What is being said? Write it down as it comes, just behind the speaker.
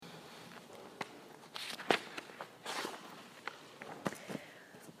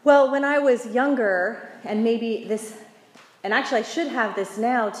Well, when I was younger, and maybe this, and actually I should have this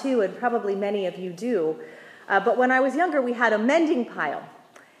now too, and probably many of you do, but when I was younger, we had a mending pile.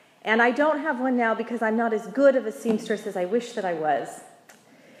 And I don't have one now because I'm not as good of a seamstress as I wish that I was.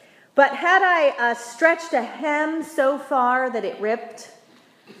 But had I stretched a hem so far that it ripped,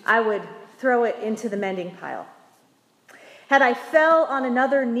 I would throw it into the mending pile. Had I fell on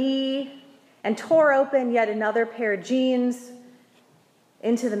another knee and tore open yet another pair of jeans,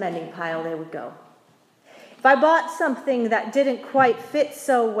 into the mending pile they would go. If I bought something that didn't quite fit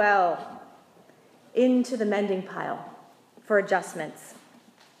so well, into the mending pile for adjustments.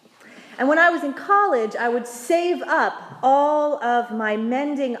 And when I was in college, I would save up all of my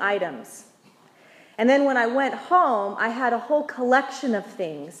mending items. And then when I went home, I had a whole collection of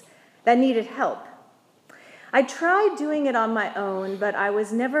things that needed help. I tried doing it on my own, but I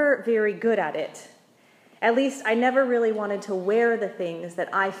was never very good at it. At least I never really wanted to wear the things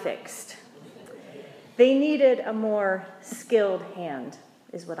that I fixed. They needed a more skilled hand,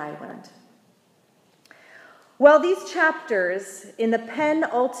 is what I learned. Well, these chapters in the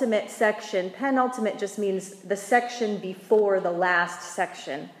penultimate section, penultimate just means the section before the last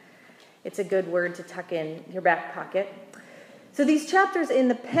section. It's a good word to tuck in your back pocket. So these chapters in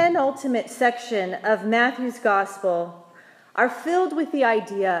the penultimate section of Matthew's gospel are filled with the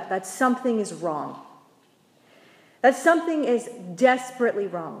idea that something is wrong, that something is desperately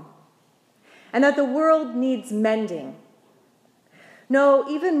wrong, and that the world needs mending. No,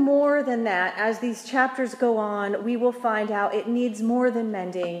 even more than that, as these chapters go on, we will find out it needs more than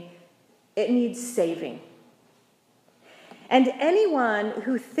mending. It needs saving. And anyone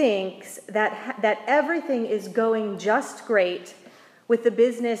who thinks that everything is going just great with the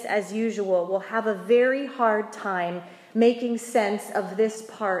business as usual will have a very hard time making sense of this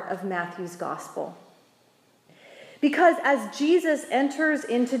part of Matthew's gospel. Because as Jesus enters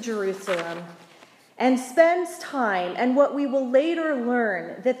into Jerusalem and spends time, and what we will later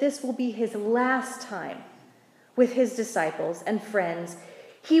learn that this will be his last time with his disciples and friends,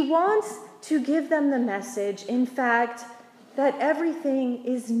 he wants to give them the message, in fact, that everything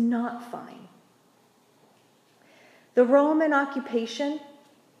is not fine. The Roman occupation,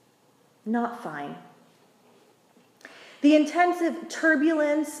 not fine. The intensive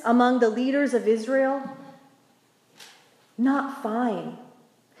turbulence among the leaders of Israel, not fine.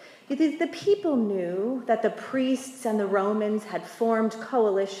 The people knew that the priests and the Romans had formed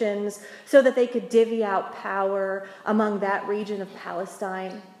coalitions so that they could divvy out power among that region of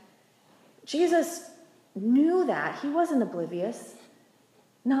Palestine. Jesus knew that. He wasn't oblivious.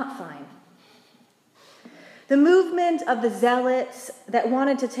 Not fine. The movement of the zealots that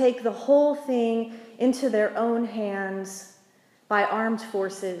wanted to take the whole thing into their own hands by armed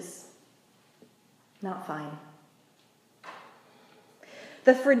forces, not fine.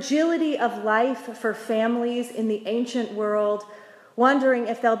 The fragility of life for families in the ancient world, wondering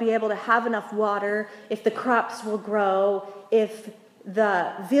if they'll be able to have enough water, if the crops will grow, if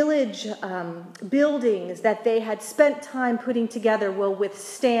the village buildings that they had spent time putting together will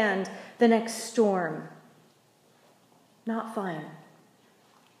withstand the next storm. Not fine.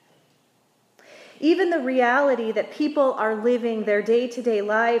 Even the reality that people are living their day-to-day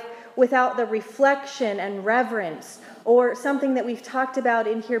life without the reflection and reverence, or something that we've talked about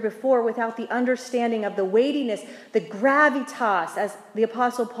in here before, without the understanding of the weightiness, the gravitas, as the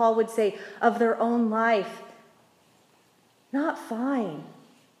Apostle Paul would say, of their own life. Not fine.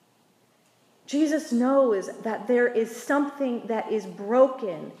 Jesus knows that there is something that is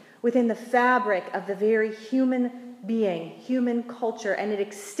broken within the fabric of the very human being, human culture, and it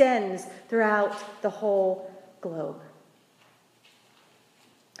extends throughout the whole globe.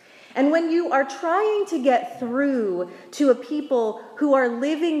 And when you are trying to get through to a people who are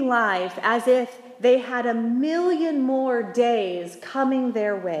living life as if they had 1,000,000 more days coming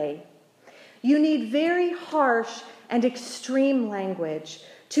their way, you need very harsh and extreme language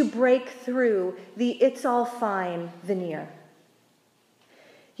to break through the "it's all fine" veneer.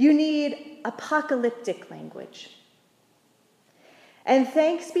 You need apocalyptic language. And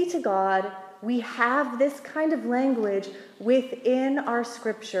thanks be to God, we have this kind of language within our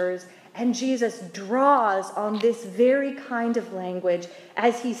scriptures, and Jesus draws on this very kind of language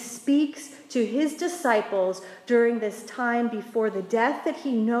as he speaks to his disciples during this time before the death that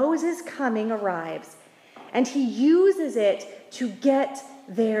he knows is coming arrives. And he uses it to get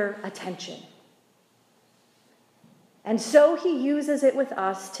their attention. And so he uses it with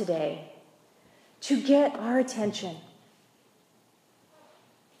us today to get our attention.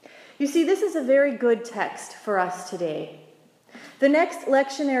 You see, this is a very good text for us today. The next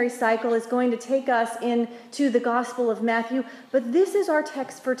lectionary cycle is going to take us into the Gospel of Matthew, but this is our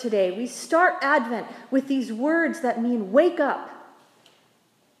text for today. We start Advent with these words that mean wake up.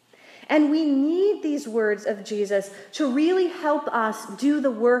 And we need these words of Jesus to really help us do the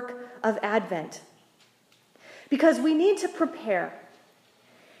work of Advent. Because we need to prepare.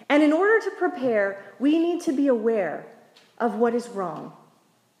 And in order to prepare, we need to be aware of what is wrong,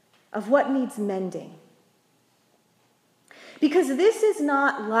 of what needs mending. Because this is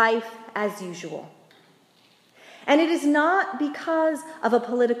not life as usual. And it is not because of a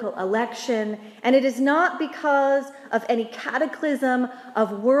political election, and it is not because of any cataclysm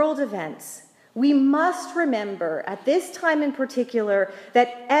of world events. We must remember at this time in particular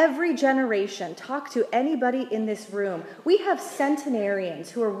that every generation, talk to anybody in this room, we have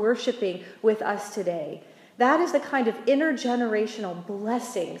centenarians who are worshiping with us today. That is the kind of intergenerational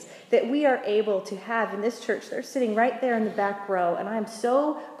blessings that we are able to have in this church. They're sitting right there in the back row, and I'm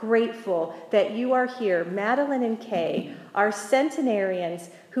so grateful that you are here. Madeline and Kay are centenarians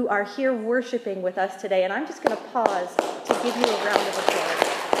who are here worshiping with us today, and I'm just going to pause to give you a round of applause.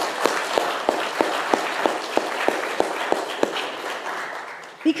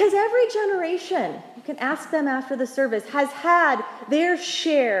 Because every generation, you can ask them after the service, has had their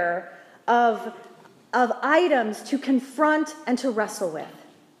share of items to confront and to wrestle with.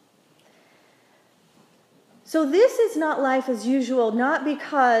 So this is not life as usual, not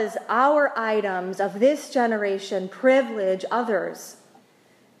because our items of this generation privilege others.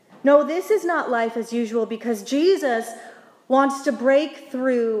 No, this is not life as usual because Jesus wants to break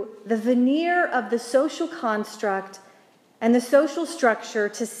through the veneer of the social construct and the social structure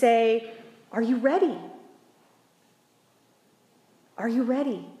to say, are you ready? Are you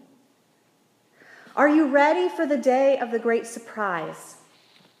ready? Are you ready for the day of the great surprise?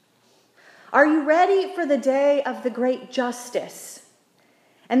 Are you ready for the day of the great justice?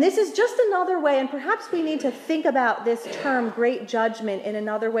 And this is just another way, and perhaps we need to think about this term, great judgment, in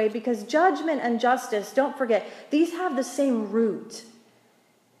another way, because judgment and justice, don't forget, these have the same root.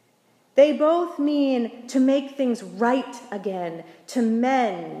 They both mean to make things right again, to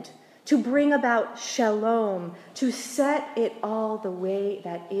mend, to bring about shalom, to set it all the way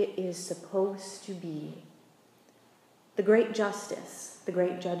that it is supposed to be. The great justice, the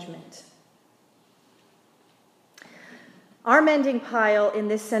great judgment. Our mending pile in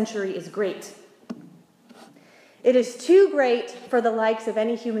this century is great. It is too great for the likes of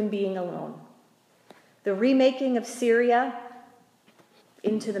any human being alone. The remaking of Syria,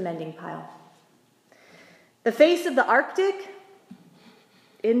 into the mending pile. The face of the Arctic,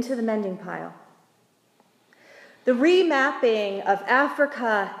 into the mending pile. The remapping of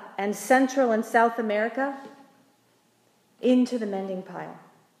Africa and Central and South America, into the mending pile.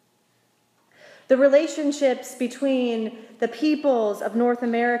 The relationships between the peoples of North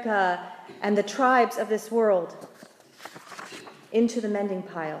America and the tribes of this world, into the mending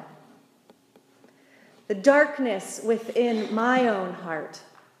pile. The darkness within my own heart,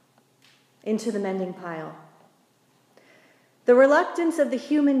 into the mending pile. The reluctance of the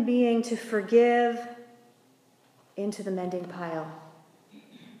human being to forgive, into the mending pile.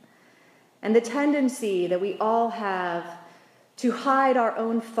 And the tendency that we all have to hide our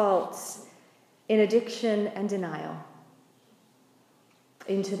own faults in addiction and denial,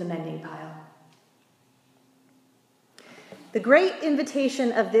 into the mending pile. The great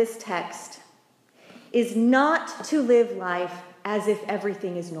invitation of this text is not to live life as if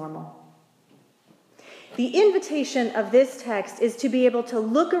everything is normal. The invitation of this text is to be able to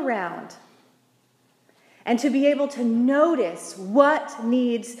look around and to be able to notice what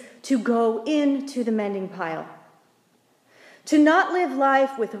needs to go into the mending pile. To not live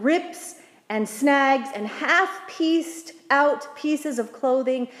life with rips and snags and half-pieced out pieces of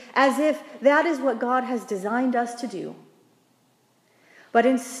clothing as if that is what God has designed us to do. But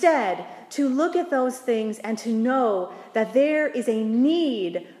instead, to look at those things and to know that there is a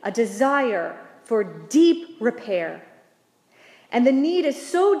need, a desire for deep repair. And the need is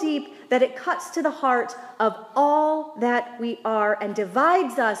so deep that it cuts to the heart of all that we are and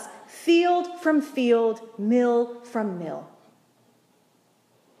divides us field from field, mill from mill.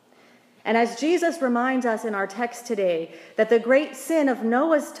 And as Jesus reminds us in our text today, that the great sin of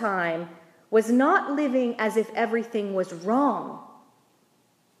Noah's time was not living as if everything was wrong,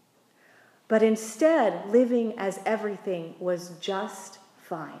 but instead living as everything was just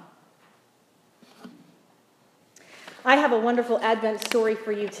fine. I have a wonderful Advent story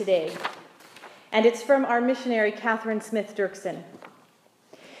for you today, and it's from our missionary, Catherine Smith Dirksen.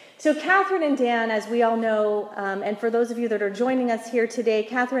 So Catherine and Dan, as we all know, and for those of you that are joining us here today,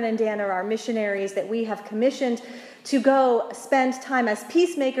 Catherine and Dan are our missionaries that we have commissioned to go spend time as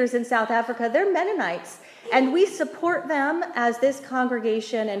peacemakers in South Africa. They're Mennonites, and we support them as this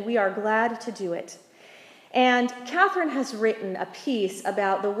congregation, and we are glad to do it. And Catherine has written a piece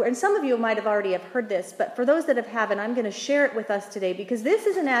about the word, and some of you might have already have heard this, but for those that haven't, I'm going to share it with us today because this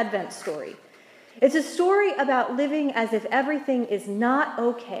is an Advent story. It's a story about living as if everything is not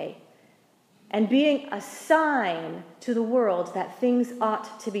okay and being a sign to the world that things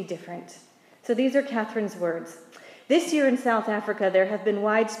ought to be different. So these are Catherine's words. This year in South Africa, there have been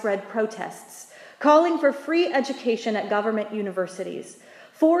widespread protests calling for free education at government universities,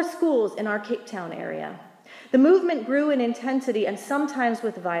 4 schools in our Cape Town area. The movement grew in intensity and sometimes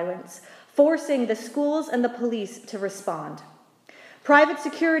with violence, forcing the schools and the police to respond. Private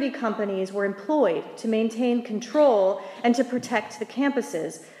security companies were employed to maintain control and to protect the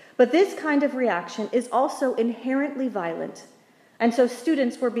campuses, but this kind of reaction is also inherently violent, and so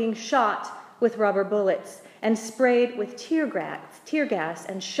students were being shot with rubber bullets and sprayed with tear gas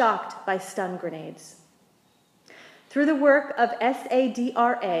and shocked by stun grenades. Through the work of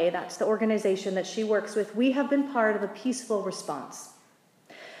SADRA, that's the organization that she works with, we have been part of a peaceful response.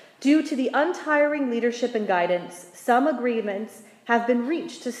 Due to the untiring leadership and guidance, some agreements have been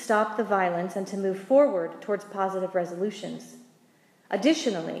reached to stop the violence and to move forward towards positive resolutions.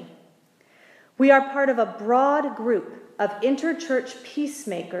 Additionally, we are part of a broad group of interchurch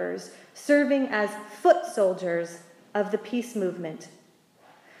peacemakers serving as foot soldiers of the peace movement.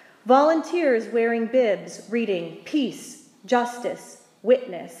 Volunteers wearing bibs reading "Peace, Justice,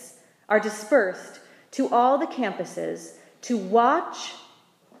 Witness" are dispersed to all the campuses to watch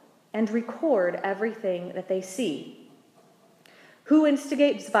and record everything that they see. Who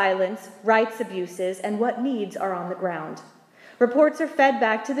instigates violence, rights abuses, and what needs are on the ground. Reports are fed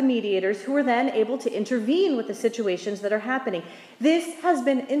back to the mediators who are then able to intervene with the situations that are happening. This has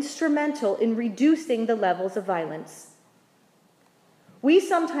been instrumental in reducing the levels of violence. We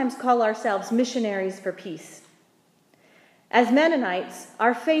sometimes call ourselves missionaries for peace. As Mennonites,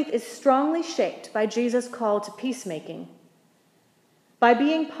 our faith is strongly shaped by Jesus' call to peacemaking. By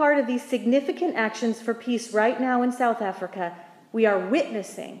being part of these significant actions for peace right now in South Africa, we are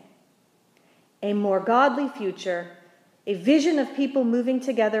witnessing a more godly future, a vision of people moving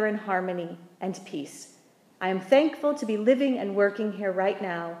together in harmony and peace. I am thankful to be living and working here right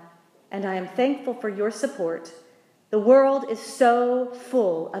now, and I am thankful for your support. The world is so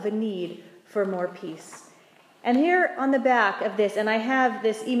full of a need for more peace. And here on the back of this, and I have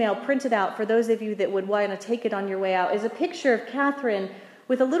this email printed out for those of you that would want to take it on your way out, is a picture of Catherine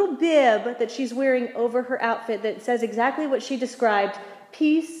with a little bib that she's wearing over her outfit that says exactly what she described: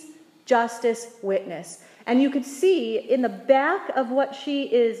 peace, justice, witness. And you could see in the back of what she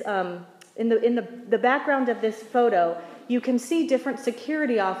is, in the background of this photo, you can see different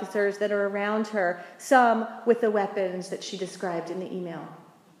security officers that are around her, some with the weapons that she described in the email.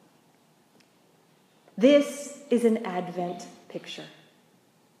 This is an Advent picture.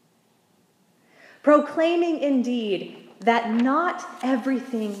 Proclaiming indeed that not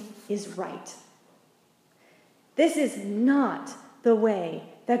everything is right. This is not the way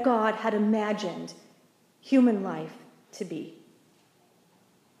that God had imagined human life to be.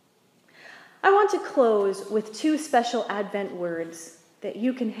 I want to close with 2 special Advent words that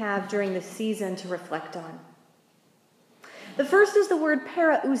you can have during this season to reflect on. The first is the word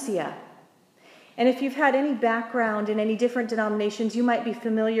parousia. And if you've had any background in any different denominations, you might be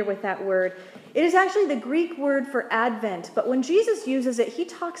familiar with that word. It is actually the Greek word for Advent, but when Jesus uses it, he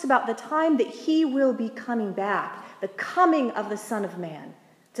talks about the time that he will be coming back, the coming of the Son of Man.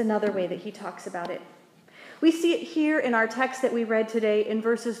 It's another way that he talks about it. We see it here in our text that we read today in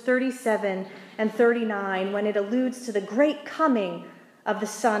verses 37 and 39 when it alludes to the great coming of the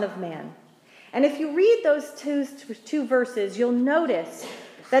Son of Man. And if you read those two verses, you'll notice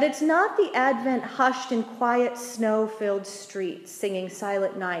that it's not the Advent hushed in quiet snow-filled streets singing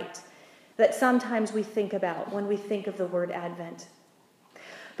Silent Night that sometimes we think about when we think of the word Advent.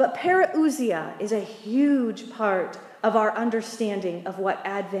 But parousia is a huge part of our understanding of what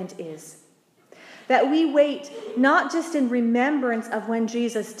Advent is. That we wait not just in remembrance of when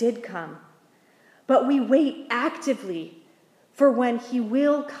Jesus did come, but we wait actively for when he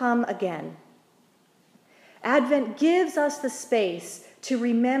will come again. Advent gives us the space to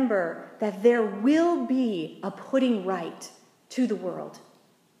remember that there will be a putting right to the world.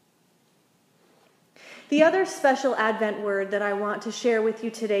 The other special Advent word that I want to share with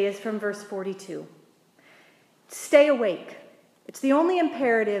you today is from verse 42. Stay awake. It's the only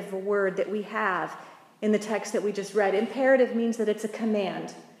imperative word that we have in the text that we just read. Imperative means that it's a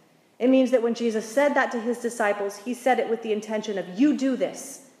command. It means that when Jesus said that to his disciples, he said it with the intention of, you do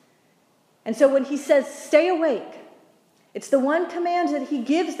this. And so when he says, stay awake, it's the one command that he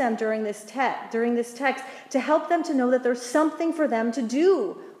gives them during this text to help them to know that there's something for them to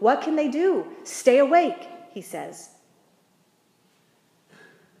do. What can they do? Stay awake, he says.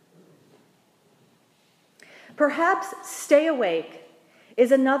 Perhaps stay awake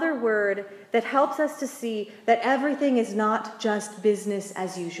is another word that helps us to see that everything is not just business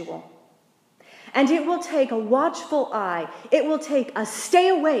as usual. And it will take a watchful eye, it will take a stay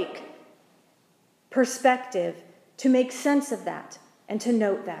awake perspective to make sense of that and to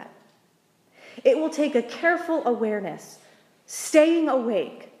note that. It will take a careful awareness, staying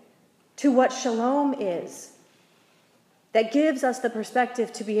awake to what shalom is, that gives us the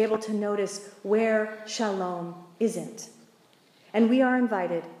perspective to be able to notice where shalom isn't. And we are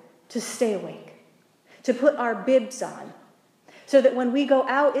invited to stay awake, to put our bibs on, so that when we go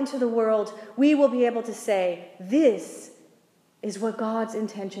out into the world, we will be able to say, this is what God's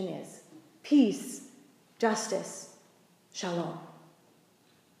intention is. Peace, justice, shalom.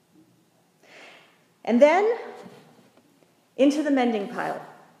 And then into the mending pile.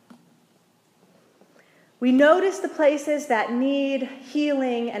 We notice the places that need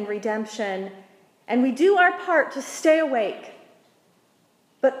healing and redemption, and we do our part to stay awake.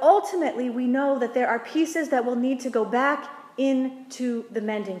 But ultimately, we know that there are pieces that will need to go back into the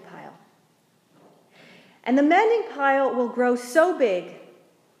mending pile. And the mending pile will grow so big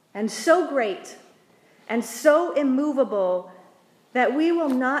and so great and so immovable that we will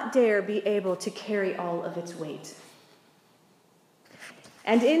not dare be able to carry all of its weight.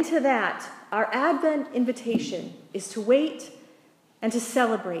 And into that, our Advent invitation is to wait and to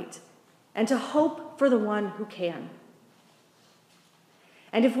celebrate and to hope for the one who can.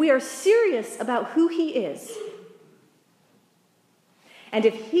 And if we are serious about who he is, and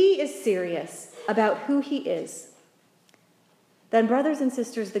if he is serious about who he is, then, brothers and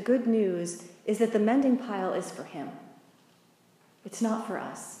sisters, the good news is that the mending pile is for him. It's not for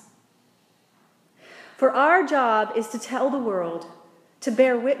us. For our job is to tell the world, to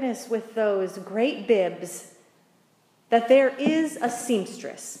bear witness with those great bibs, that there is a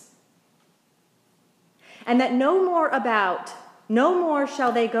seamstress, and that no more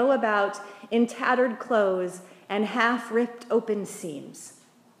shall they go about in tattered clothes and half-ripped open seams,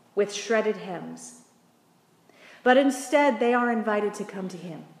 with shredded hems. But instead, they are invited to come to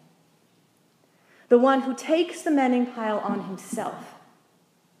him, the one who takes the mending pile on himself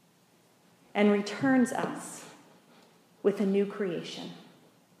and returns us with a new creation.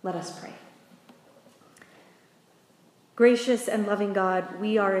 Let us pray. Gracious and loving God,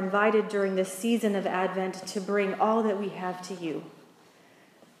 we are invited during this season of Advent to bring all that we have to you,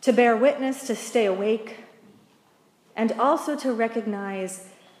 to bear witness, to stay awake, and also to recognize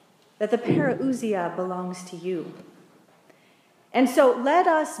that the parousia belongs to you. And so let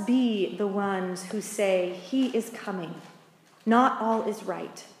us be the ones who say, he is coming, not all is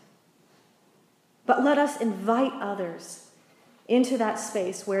right. But let us invite others into that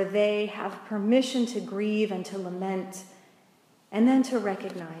space where they have permission to grieve and to lament, and then to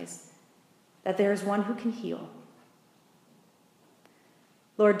recognize that there is one who can heal.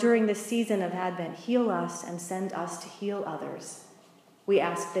 Lord, during this season of Advent, heal us and send us to heal others. We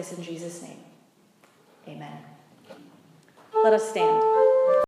ask this in Jesus' name. Amen. Let us stand.